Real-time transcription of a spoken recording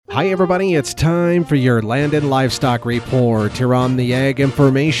Hi, everybody. It's time for your Land and Livestock Report here on the Ag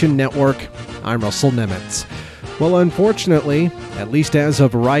Information Network. I'm Russell Nemitz. Well, unfortunately, at least as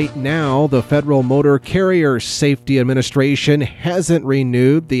of right now, the Federal Motor Carrier Safety Administration hasn't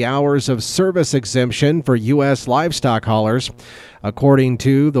renewed the hours of service exemption for U.S. livestock haulers. According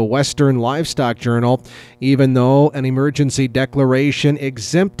to the Western Livestock Journal, even though an emergency declaration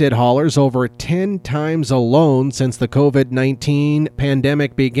exempted haulers over 10 times alone since the COVID-19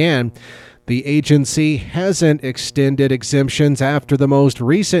 pandemic began, the agency hasn't extended exemptions after the most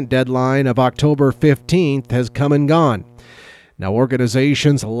recent deadline of October 15th has come and gone. Now,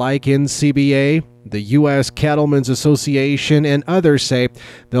 organizations like NCBA, the U.S. Cattlemen's Association, and others say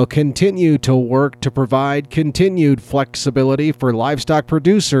they'll continue to work to provide continued flexibility for livestock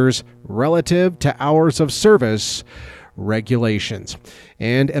producers relative to hours of service regulations.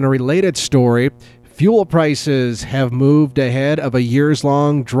 And in a related story, fuel prices have moved ahead of a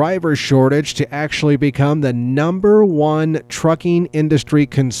years-long driver shortage to actually become the number one trucking industry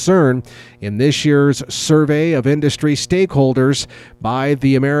concern in this year's survey of industry stakeholders by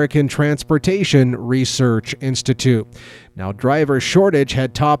the American Transportation Research Institute. Now, driver shortage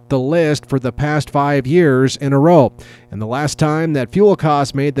had topped the list for the past 5 years in a row, and the last time that fuel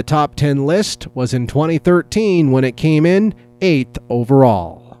costs made the top 10 list was in 2013 when it came in 8th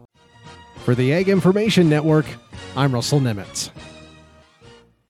overall. For the Ag Information Network, I'm Russell Nemitz.